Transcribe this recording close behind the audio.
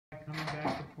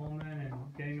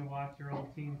watch your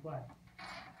old team play?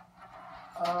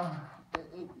 Uh,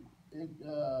 it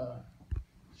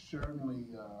certainly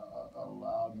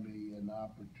allowed me an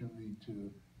opportunity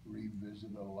to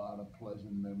revisit a lot of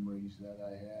pleasant memories that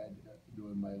I had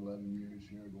during my 11 years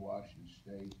here at Washington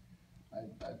State.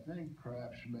 I think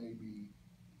perhaps maybe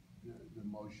the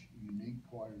most unique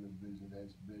part of the visit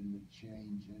has been the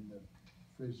change in the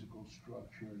physical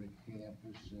structure of the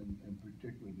campus and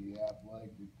particularly the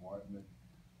athletic department.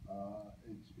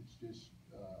 It's just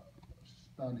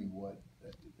stunning what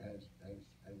has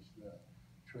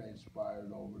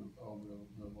transpired over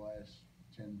the last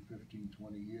 10, 15,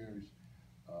 20 years.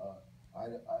 Uh, I,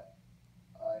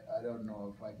 I, I don't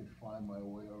know if I could find my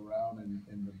way around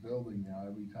in the building now.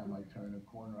 Every time I turn a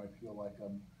corner, I feel like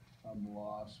I'm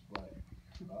lost. But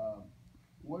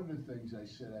one of the things I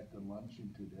said at the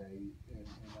luncheon today, and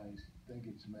I think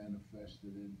it's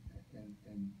manifested in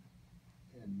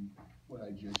what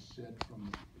I just said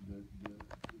from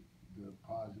the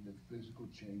positive physical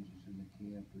changes in the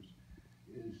campus,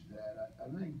 is that I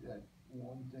think that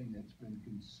one thing that's been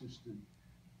consistent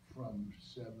from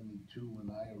 72 when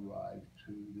I arrived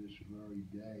to this very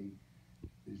day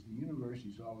is the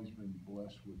university's always been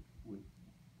blessed with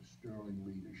sterling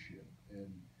leadership,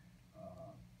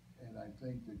 uh, and I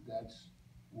think that that's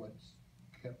what's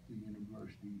kept the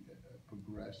university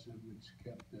progressive. It's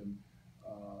kept them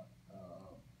uh,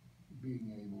 uh,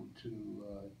 being able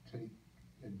to take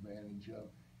advantage of,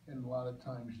 and a lot of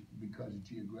times because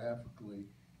geographically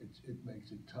it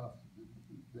makes it tough.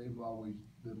 They've always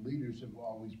the leaders have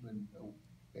always been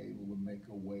able to make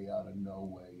a way out of no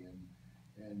way,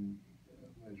 and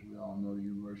as we all know, the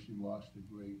university lost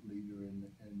a great leader in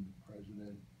the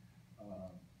president, uh,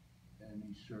 and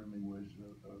he certainly was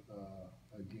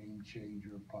a game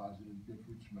changer, a positive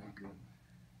difference maker.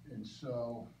 And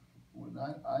so when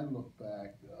I look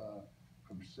back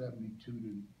from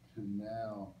 72 to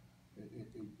now,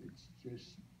 it's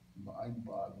just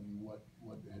mind-boggling what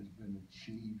has been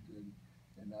achieved.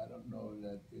 And I don't know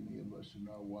that any of us in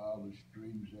our wildest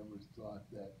dreams ever thought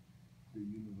that the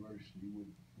university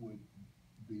would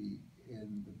be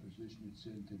in the position it's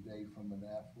in today from an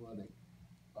athletic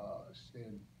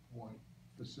standpoint,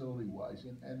 facility-wise,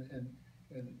 and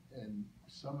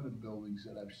some of the buildings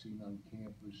that I've seen on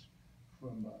campus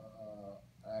from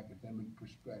academic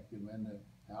perspective and the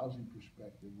housing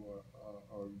perspective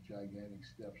are gigantic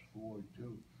steps forward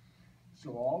too.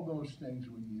 So all those things,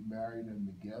 when you marry them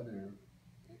together,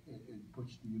 it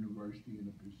puts the university in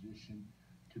a position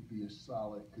to be a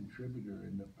solid contributor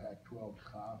in the Pac-12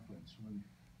 conference. When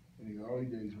in the early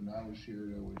days when I was here,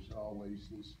 there was always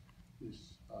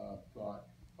this thought,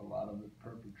 a lot of it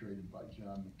perpetrated by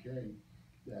John McKay,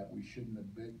 that we shouldn't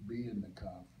have be in the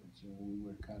conference, and we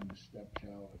were kind of a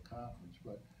stepchild of the conference.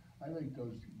 But I think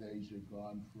those days are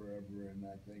gone forever, and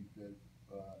I think that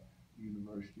the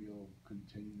university will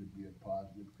continue to be a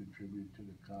positive contributor to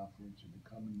the conference in the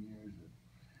coming years. And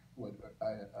what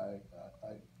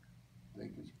I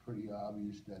think it's pretty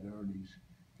obvious that Ernie's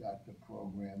got the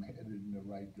program headed in the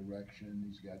right direction.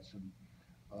 He's got some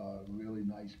really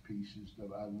nice pieces. That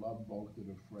I love both of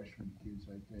the freshman kids.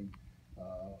 I think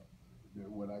they're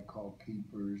what I call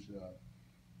keepers.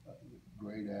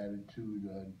 Great attitude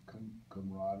and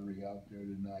camaraderie out there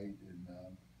tonight. And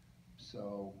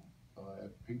so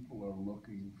if people are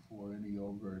looking for any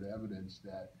overt evidence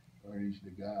that Ernie's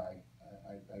the guy,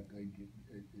 I think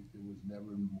it was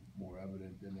never more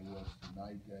evident than it was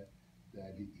tonight that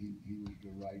he was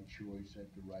the right choice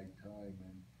at the right time,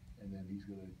 and then he's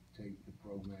going to take the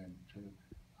program to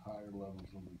higher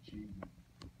levels of achievement.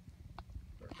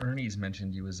 Ernie's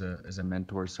mentioned you as a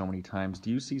mentor so many times. Do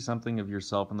you see something of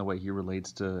yourself in the way he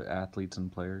relates to athletes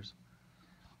and players?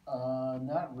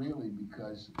 Not really,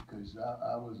 because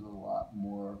I was a lot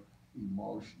more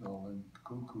emotional and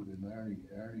cuckoo than Ernie.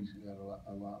 Ernie's got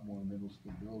a lot more mental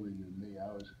stability than me.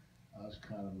 I was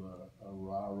kind of a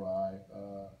rah-rah,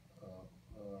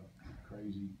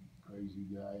 crazy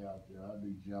guy out there. I'd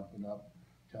be jumping up,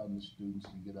 telling the students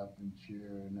to get up and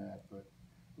cheer and that, but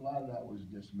a lot of that was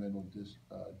just mental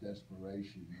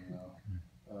desperation, you know.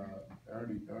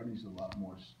 Ernie's a lot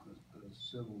more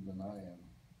civil than I am.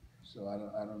 So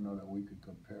I don't know that we could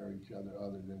compare each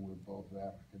other than we're both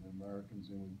African Americans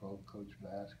and we both coach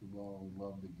basketball and we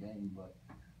love the game. But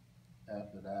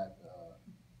after that,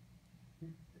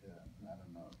 yeah, I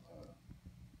don't know.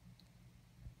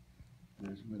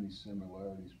 There's many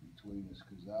similarities between us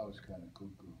because I was kind of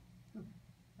cuckoo.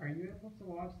 Are you able to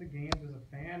watch the games as a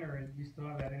fan, or do you still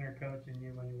have that inner coach in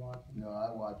you when you watch them? No,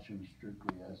 I watch him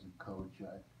strictly as a coach.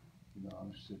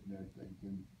 I'm sitting there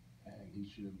thinking, hey, he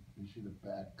should have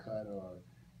back cut, or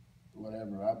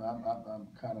whatever, I'm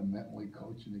kind of mentally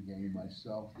coaching the game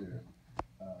myself there.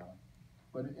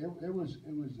 But it was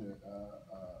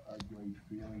a great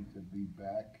feeling to be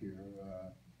back here.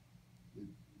 It,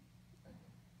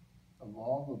 of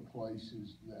all the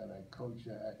places that I coach,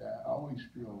 I always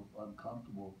feel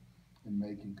uncomfortable in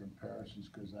making comparisons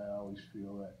because I always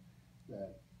feel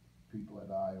that people at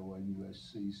Iowa and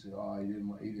USC say, "Oh, he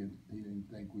didn't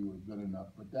think we were good enough."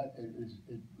 But it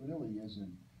really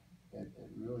isn't. It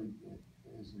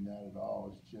isn't that at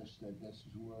all. It's just that this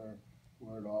is where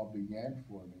it all began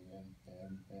for me,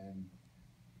 and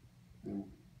the,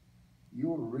 you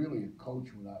were really a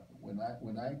coach when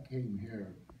I came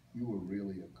here. You were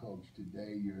really a coach.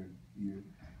 Today, you're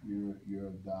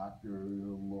a doctor,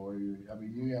 you're a lawyer. I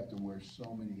mean, you have to wear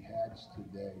so many hats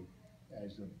today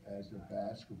as a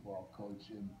basketball coach.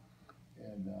 And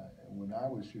when I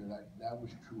was here, that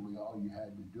was truly all you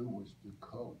had to do was to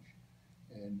coach.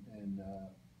 And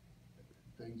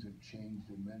things have changed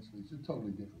immensely. It's a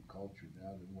totally different culture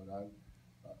now than what I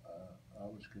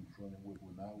was confronted with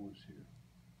when I was here.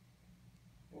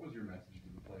 What was your message to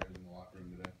the players in the locker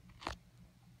room today?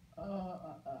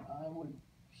 I would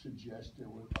suggest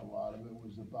a lot of it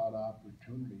was about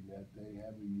opportunity, that they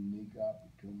have a unique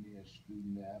opportunity as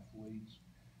student athletes,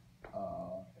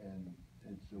 and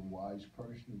it's a wise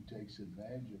person who takes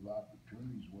advantage of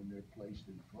opportunities when they're placed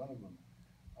in front of them,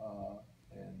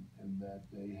 and that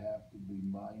they have to be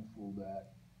mindful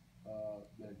that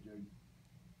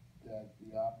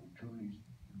the opportunities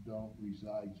don't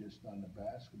reside just on the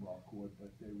basketball court,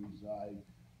 but they reside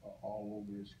all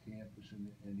over this campus and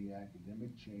in the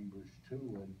academic chambers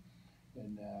too,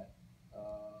 and that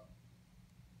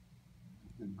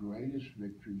the greatest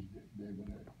victories they're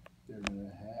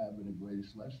gonna have and the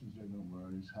greatest lessons they're gonna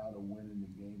learn is how to win in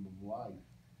the game of life,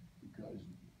 because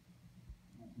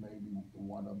maybe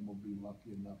one of them will be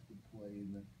lucky enough to play in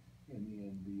the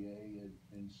NBA,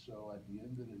 and so at the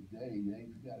end of the day,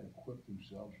 they've got to equip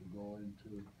themselves to go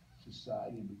into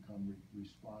society and become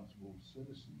responsible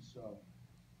citizens. So,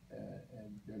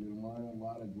 and they're going to learn a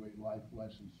lot of great life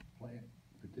lessons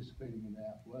participating in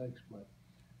athletics, but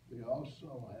they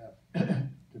also have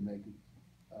to make it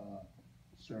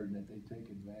certain that they take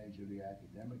advantage of the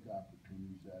academic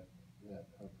opportunities that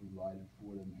are provided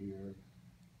for them here,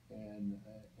 and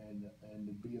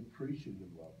to be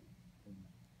appreciative of them. And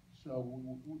so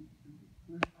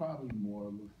there's probably more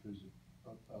of a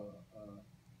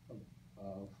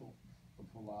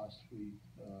philosophy,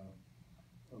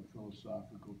 a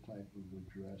philosophical type of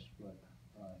address, but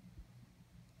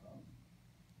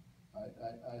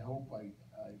I hope I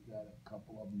got a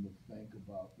couple of them to think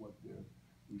about what their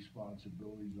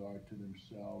responsibilities are to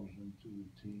themselves and to the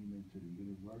team and to the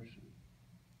university.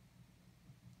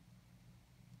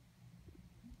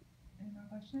 Any more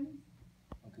questions?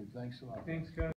 Okay, thanks a lot. Thanks, Coach.